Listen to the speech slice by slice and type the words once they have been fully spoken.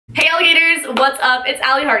what's up? It's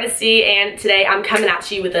Hardesty, and today I'm coming at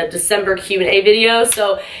you with a December Q&A video.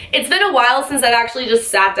 So it's been a while since I've actually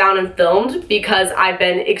just sat down and filmed because I've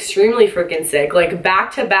been extremely freaking sick. Like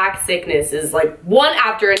back-to-back sickness is like one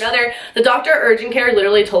after another. The doctor at urgent care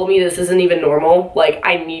literally told me this isn't even normal. Like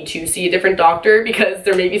I need to see a different doctor because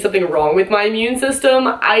there may be something wrong with my immune system.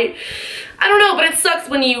 I don't know, but it sucks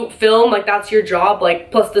when you film, like that's your job, like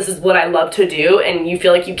plus this is what I love to do and you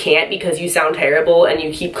feel like you can't because you sound terrible and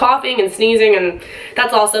you keep coughing and sneezing, and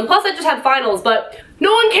that's awesome. Plus I just had finals, but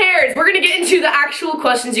no one cares. We're gonna get into the actual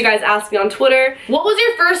questions you guys asked me on Twitter. What was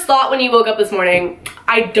your first thought when you woke up this morning?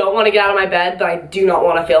 I don't want to get out of my bed, but I do not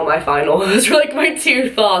want to fail my final. Those were like my two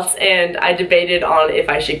thoughts, and I debated on if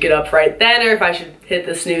I should get up right then or if I should hit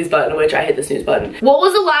the snooze button, which I hit the snooze button. What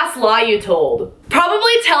was the last lie you told?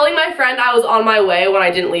 Probably telling my friend I was on my way when I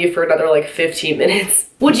didn't leave for another like 15 minutes.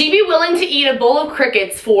 Would you be willing to eat a bowl of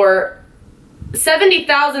crickets for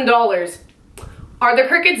 $70,000? Are the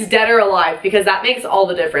crickets dead or alive? Because that makes all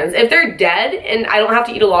the difference. If they're dead and I don't have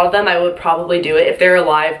to eat a lot of them, I would probably do it. If they're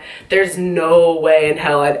alive, there's no way in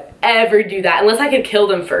hell I'd ever do that unless I could kill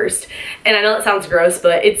them first. And I know that sounds gross,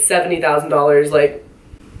 but it's $70,000, like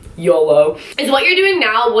YOLO. Is what you're doing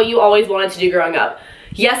now what you always wanted to do growing up?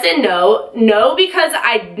 Yes and no. No, because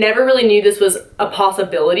I never really knew this was a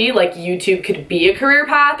possibility, like YouTube could be a career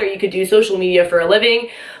path or you could do social media for a living.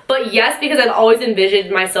 But yes, because I've always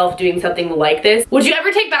envisioned myself doing something like this. Would you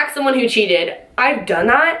ever take back someone who cheated? I've done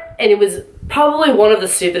that, and it was probably one of the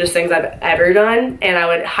stupidest things I've ever done, and I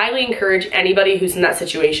would highly encourage anybody who's in that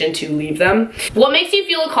situation to leave them. What makes you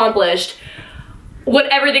feel accomplished? When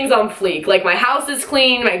everything's on fleek, like my house is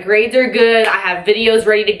clean, my grades are good, I have videos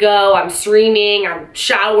ready to go, I'm streaming, I'm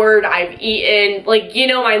showered, I've eaten, like, you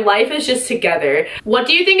know, my life is just together. What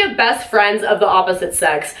do you think of best friends of the opposite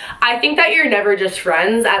sex? I think that you're never just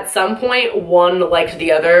friends. At some point, one liked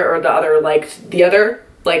the other or the other liked the other.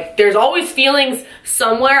 Like, there's always feelings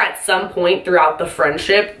somewhere at some point throughout the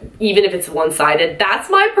friendship, even if it's one-sided.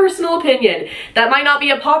 That's my personal opinion. That might not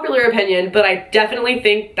be a popular opinion, but I definitely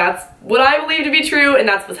think that's what I believe to be true, and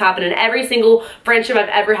that's what's happened in every single friendship I've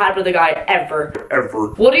ever had with a guy, ever.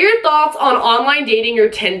 What are your thoughts on online dating or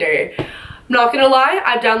Tinder? I'm not gonna lie,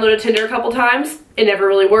 I've downloaded Tinder a couple times. It never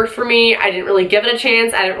really worked for me. I didn't really give it a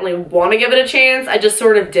chance. I didn't really want to give it a chance. I just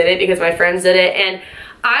sort of did it because my friends did it, and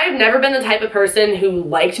I've never been the type of person who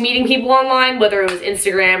liked meeting people online, whether it was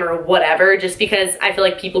Instagram or whatever, just because I feel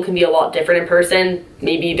like people can be a lot different in person.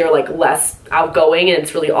 Maybe they're like less outgoing and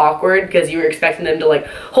it's really awkward because you were expecting them to like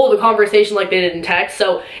hold a conversation like they did in text.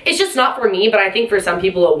 So it's just not for me, but I think for some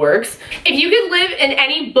people it works. If you could live in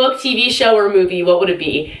any book, TV show, or movie, what would it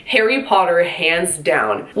be? Harry Potter, hands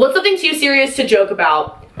down. What's something too serious to joke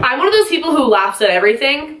about? I'm one of those people who laughs at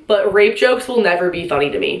everything, but rape jokes will never be funny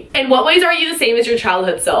to me. In what ways are you the same as your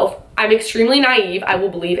childhood self? I'm extremely naive. I will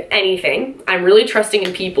believe anything. I'm really trusting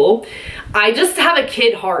in people. I just have a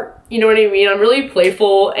kid heart. You know what I mean? I'm really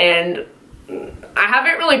playful, and I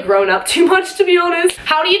haven't really grown up too much, to be honest.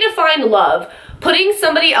 How do you define love? Putting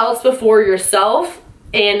somebody else before yourself,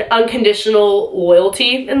 and unconditional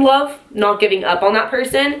loyalty in love, not giving up on that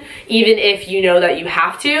person, even if you know that you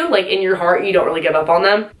have to, like in your heart, you don't really give up on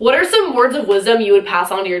them. What are some words of wisdom you would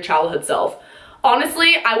pass on to your childhood self?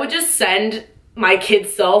 Honestly, I would just send my kid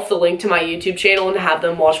self the link to my YouTube channel and have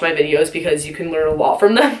them watch my videos because you can learn a lot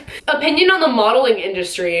from them. Opinion on the modeling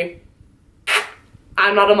industry.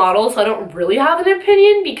 I'm not a model, so I don't really have an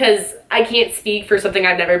opinion because I can't speak for something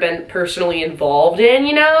I've never been personally involved in,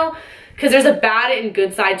 you know? Because there's a bad and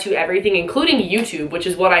good side to everything, including YouTube, which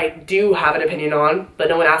is what I do have an opinion on, but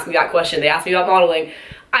no one asked me that question. They asked me about modeling.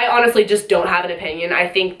 I honestly just don't have an opinion. I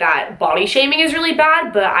think that body shaming is really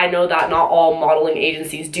bad, but I know that not all modeling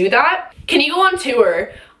agencies do that. Can you go on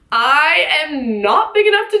tour? I am not big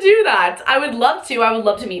enough to do that. I would love to. I would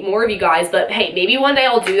love to meet more of you guys, but hey, maybe one day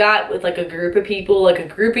I'll do that with like a group of people, like a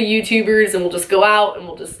group of YouTubers, and we'll just go out and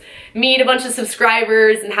we'll just meet a bunch of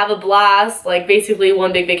subscribers and have a blast, like basically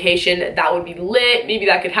one big vacation. That would be lit. Maybe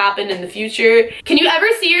that could happen in the future. Can you ever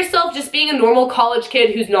see yourself just being a normal college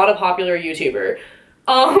kid who's not a popular YouTuber?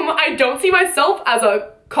 I don't see myself as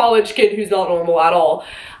a college kid who's not normal at all.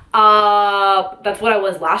 That's what I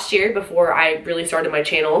was last year before I really started my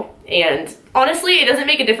channel, and honestly it doesn't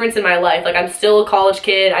make a difference in my life. Like, I'm still a college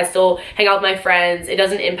kid, I still hang out with my friends, it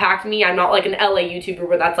doesn't impact me. I'm not like an LA YouTuber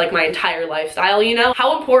where that's like my entire lifestyle, you know?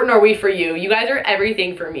 How important are we for you? You guys are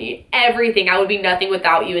everything for me. Everything. I would be nothing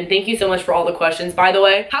without you, and thank you so much for all the questions, by the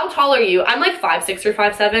way. How tall are you? I'm like 5'6" or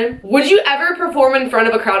 5'7". Would you ever perform in front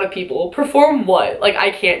of a crowd of people? Perform what? Like,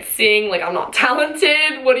 I can't sing, like I'm not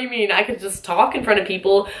talented. What do you mean? I could just talk in front of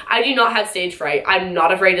people. I do not have stage fright. I'm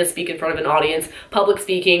not afraid to speak in front of an audience. Public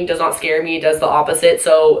speaking does not scare me, it does the opposite.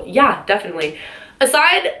 So yeah, definitely.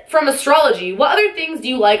 Aside from astrology, what other things do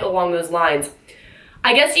you like along those lines?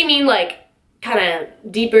 I guess you mean like kind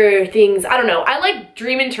of deeper things. I don't know. I like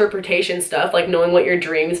dream interpretation stuff, like knowing what your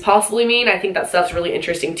dreams possibly mean. I think that stuff's really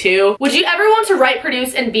interesting too. Would you ever want to write,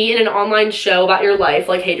 produce, and be in an online show about your life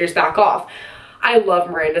like Haters Back Off? I love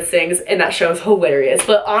Miranda Sings and that show is hilarious,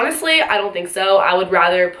 but honestly, I don't think so. I would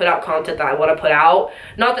rather put out content that I want to put out.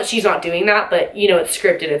 Not that she's not doing that, but you know, it's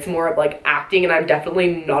scripted. It's more of like acting and I'm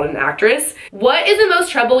definitely not an actress. What is the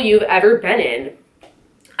most trouble you've ever been in?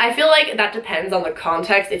 I feel like that depends on the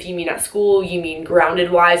context. If you mean at school, you mean grounded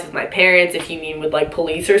wise with my parents, if you mean with like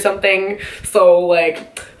police or something. So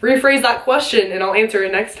like rephrase that question and I'll answer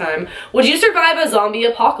it next time. Would you survive a zombie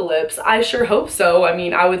apocalypse? I sure hope so. I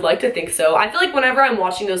mean, I would like to think so. I feel like whenever I'm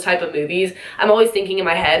watching those type of movies, I'm always thinking in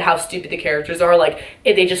my head how stupid the characters are. Like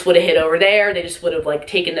if they just would have hit over there, they just would have like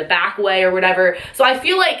taken the back way or whatever. So I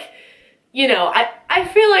feel like, you know, I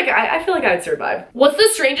feel like I'd survive. What's the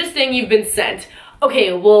strangest thing you've been sent?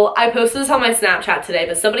 Okay, well, I posted this on my Snapchat today,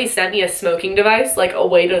 but somebody sent me a smoking device, like a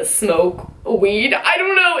way to smoke weed. I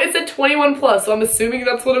don't know, it said 21 plus, so I'm assuming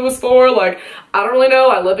that's what it was for. Like, I don't really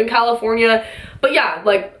know, I live in California. But yeah,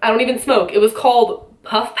 like, I don't even smoke. It was called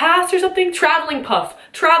Puff Pass or something? Traveling Puff.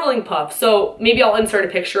 So maybe I'll insert a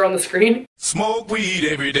picture on the screen. Smoke weed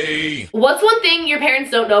every day. What's one thing your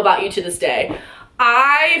parents don't know about you to this day?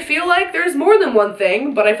 I feel like there's more than one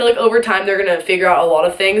thing, but I feel like over time they're gonna figure out a lot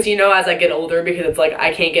of things, you know, as I get older, because it's like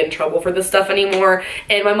I can't get in trouble for this stuff anymore.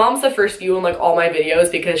 And my mom's the first view in like all my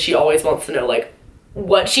videos because she always wants to know like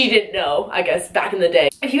what she didn't know, I guess, back in the day.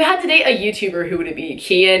 If you had to date a YouTuber, who would it be?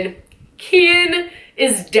 Kian. Kian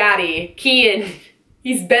is daddy. Kian.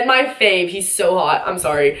 He's been my fave. He's so hot. I'm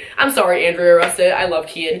sorry, Andrea Russet. I love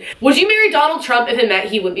Kian. Would you marry Donald Trump if it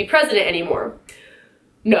meant he wouldn't be president anymore?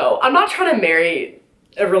 No, I'm not trying to marry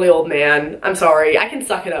a really old man. I'm sorry. I can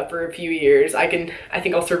suck it up for a few years. I think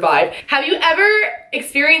I'll survive. Have you ever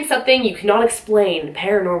experienced something you cannot explain,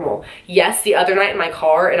 paranormal? Yes, the other night in my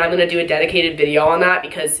car, and I'm gonna do a dedicated video on that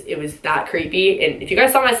because it was that creepy. And if you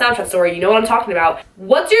guys saw my Snapchat story, you know what I'm talking about.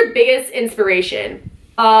 What's your biggest inspiration?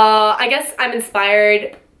 I guess I'm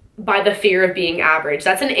inspired by the fear of being average.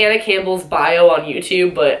 That's in Anna Campbell's bio on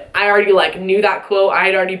YouTube, but I already like knew that quote. I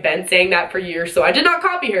had already been saying that for years, so I did not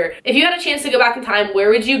copy her. If you had a chance to go back in time, where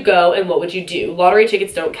would you go and what would you do? Lottery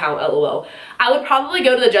tickets don't count, LOL. I would probably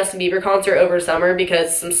go to the Justin Bieber concert over summer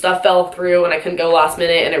because some stuff fell through and I couldn't go last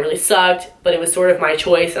minute and it really sucked, but it was sort of my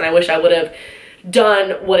choice and I wish I would have done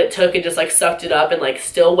what it took and just like sucked it up and like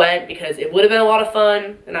still went because it would have been a lot of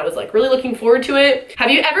fun and I was like really looking forward to it. Have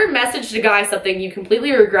you ever messaged a guy something you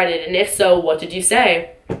completely regretted, and if so, what did you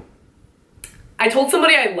say? I told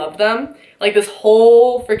somebody I loved them, like this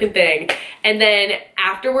whole freaking thing, and then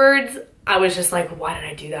afterwards I was just like, why did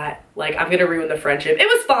I do that? Like, I'm gonna ruin the friendship. It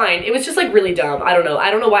was fine. It was just like really dumb. I don't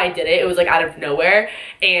know why I did it. It was like out of nowhere.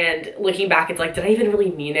 And looking back, it's like, did I even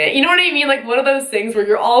really mean it? You know what I mean? Like one of those things where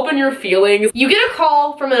you're all up in your feelings. You get a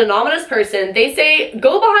call from an anonymous person. They say,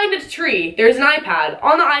 go behind a tree. There's an iPad.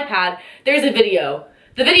 On the iPad, there's a video.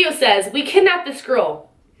 The video says, we kidnapped this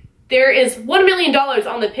girl. There is $1 million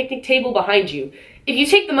on the picnic table behind you. If you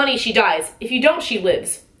take the money, she dies. If you don't, she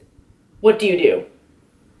lives. What do you do?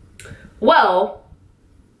 Well,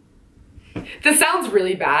 this sounds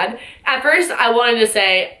really bad. At first, I wanted to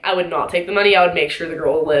say I would not take the money. I would make sure the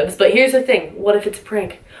girl lives. But here's the thing. What if it's a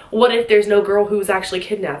prank? What if there's no girl who was actually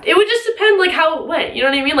kidnapped? It would just depend like how it went. You know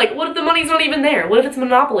what I mean? Like, what if the money's not even there? What if it's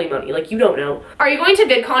Monopoly money? Like, you don't know. Are you going to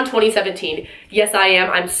VidCon 2017? Yes, I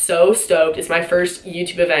am. I'm so stoked. It's my first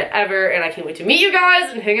YouTube event ever, and I can't wait to meet you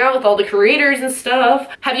guys and hang out with all the creators and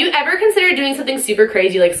stuff. Have you ever considered doing something super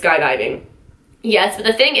crazy like skydiving? Yes, but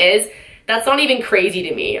the thing is, that's not even crazy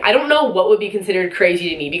to me. I don't know what would be considered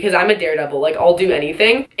crazy to me because I'm a daredevil. Like, I'll do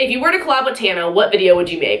anything. If you were to collab with Tana, what video would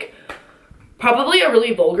you make? Probably a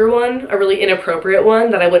really vulgar one, a really inappropriate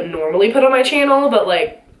one that I wouldn't normally put on my channel, but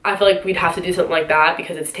like, I feel like we'd have to do something like that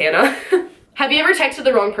because it's Tana. Have you ever texted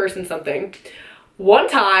the wrong person something? One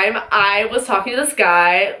time, I was talking to this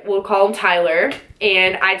guy, we'll call him Tyler,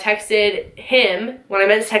 and I texted him when I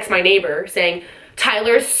meant to text my neighbor saying,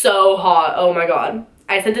 Tyler's so hot, oh my god.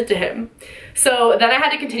 I sent it to him. So then I had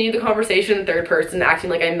to continue the conversation in third person, acting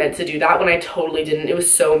like I meant to do that when I totally didn't. It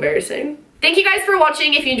was so embarrassing. Thank you guys for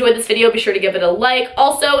watching. If you enjoyed this video, be sure to give it a like.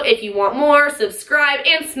 Also, if you want more, subscribe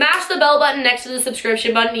and smash the bell button next to the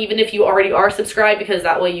subscription button, even if you already are subscribed, because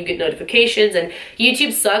that way you get notifications. And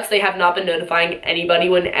YouTube sucks. They have not been notifying anybody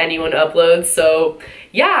when anyone uploads. So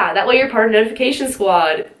yeah, that way you're part of notification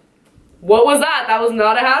squad. what was that? That was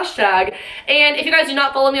not a hashtag. And if you guys do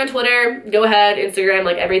not follow me on Twitter, go ahead, Instagram,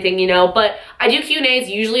 like everything, you know. But I do Q&As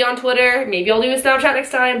usually on Twitter. Maybe I'll do a Snapchat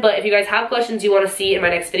next time. But if you guys have questions you want to see in my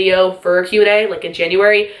next video for a Q&A, like in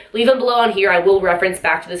January, leave them below on here. I will reference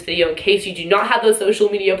back to this video in case you do not have those social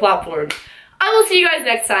media platforms. I will see you guys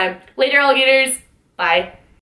next time. Later, alligators. Bye.